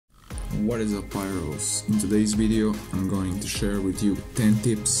What is up, Pyros? In today's video I'm going to share with you 10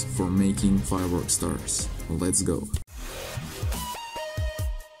 tips for making firework stars. Let's go!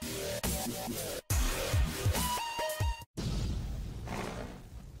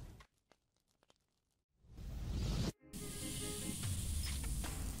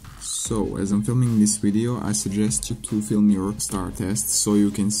 So, as I'm filming this video, I suggest you to film your star tests so you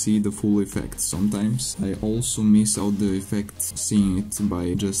can see the full effect. Sometimes I also miss out the effect seeing it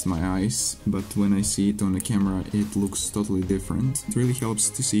by just my eyes, but when I see it on the camera it looks totally different. It really helps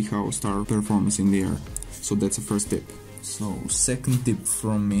to see how star performs in the air. So that's the first tip. So, second tip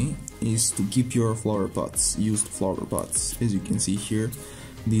from me is to keep your flower pots, used flower pots. As you can see here,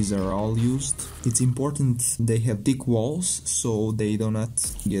 these are all used. It's important they have thick walls so they do not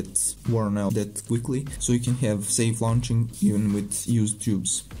get worn out that quickly, so you can have safe launching even with used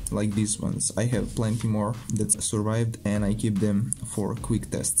tubes like these ones. I have plenty more that survived and I keep them for quick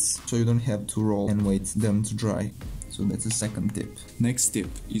tests, so you don't have to roll and wait them to dry. So that's the second tip. Next tip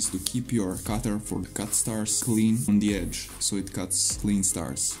is to keep your cutter for cut stars clean on the edge, so it cuts clean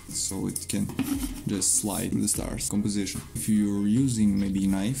stars, so it can just slide the stars composition. If you're using maybe a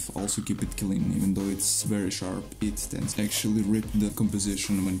knife, also keep it clean, even though it's very sharp, it tends to actually rip the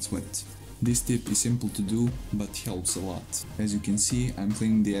composition when it's wet. This tip is simple to do, but helps a lot. As you can see, I'm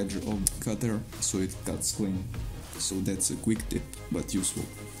cleaning the edge of the cutter, so it cuts clean. So that's a quick tip, but useful.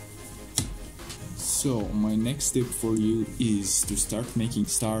 So, my next tip for you is to start making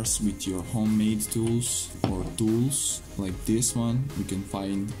stars with your homemade tools or tools like this one you can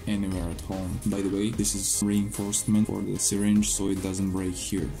find anywhere at home. By the way, this is reinforcement for the syringe so it doesn't break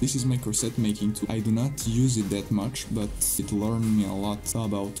here. This is my crochet making tool. I do not use it that much, but it learned me a lot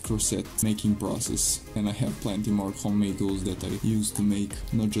about crochet making process, and I have plenty more homemade tools that I use to make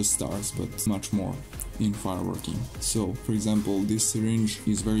not just stars but much more in fireworking. So, for example, this syringe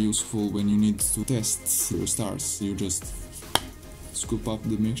is very useful when you need to test your stars. You just scoop up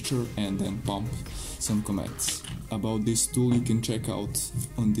the mixture and then pump some comets. About this tool you can check out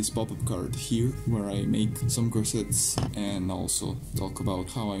on this pop-up card here, where I make some crochets and also talk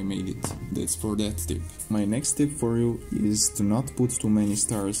about how I made it. That's for that tip. My next tip for you is to not put too many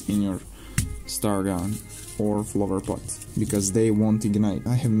stars in your star gun or flower pot, because they won't ignite.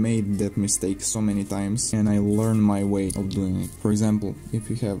 I have made that mistake so many times and I learned my way of doing it. For example, if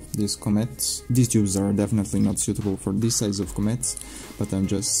you have these comets, these tubes are definitely not suitable for this size of comets, but I'm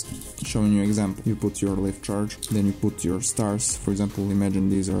just showing you an example. You put your lift charge, then you put your stars. For example, imagine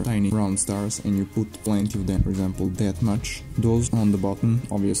these are tiny round stars and you put plenty of them, for example that much. Those on the bottom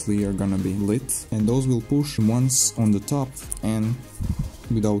obviously are gonna be lit, and those will push once on the top and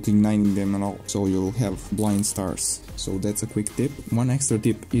without igniting them at all, so you'll have blind stars. So that's a quick tip. One extra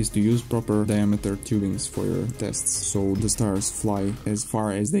tip is to use proper diameter tubings for your tests, so the stars fly as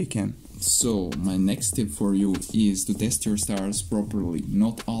far as they can. So, my next tip for you is to test your stars properly.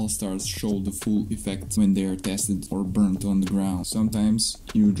 Not all stars show the full effect when they are tested or burnt on the ground. Sometimes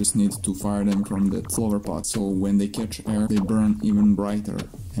you just need to fire them from the flower pot, so when they catch air they burn even brighter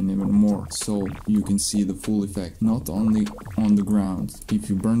and even more, so you can see the full effect, not only on the ground. If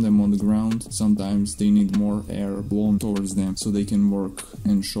you burn them on the ground, sometimes they need more air blown towards them so they can work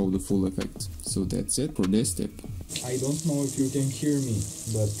and show the full effect. So that's it for this tip. I don't know if you can hear me,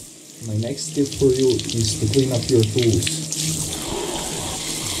 but my next tip for you is to clean up your tools.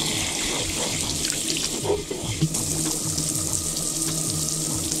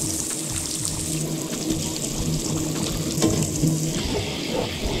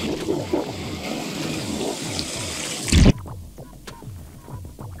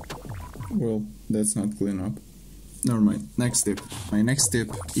 Well, that's not clean up. Never mind. Next tip. My next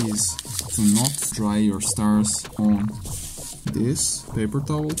tip is to not dry your stars on this paper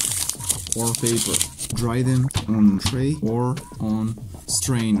towel or paper. Dry them on tray or on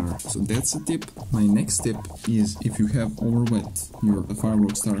strainer. So that's a tip. My next tip is, if you have overwet your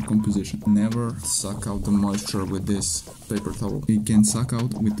firework star composition, never suck out the moisture with this paper towel. It can suck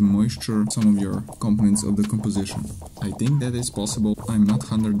out with the moisture some of your components of the composition. I think that is possible. I'm not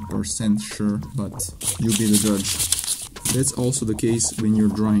 100% sure, but you be the judge. That's also the case when you're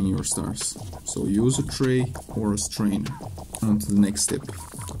drying your stars. So use a tray or a strainer. On to the next tip.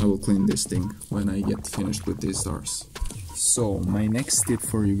 I will clean this thing when I get finished with these stars. So, my next tip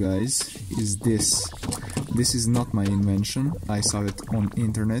for you guys is this. This is not my invention, I saw it on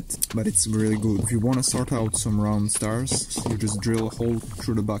internet, but it's really good. If you want to sort out some round stars, you just drill a hole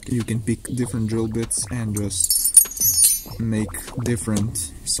through the bucket. You can pick different drill bits and just make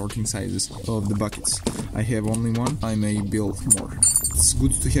different sorting sizes of the buckets. I have only one, I may build more. it's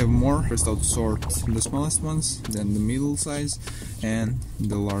good to have more. First I'll sort the smallest ones, then the middle size, and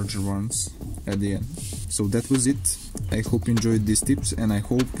the larger ones at the end. So that was it. I hope you enjoyed these tips, and I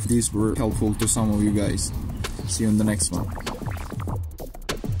hope these were helpful to some of you guys. See you in the next one.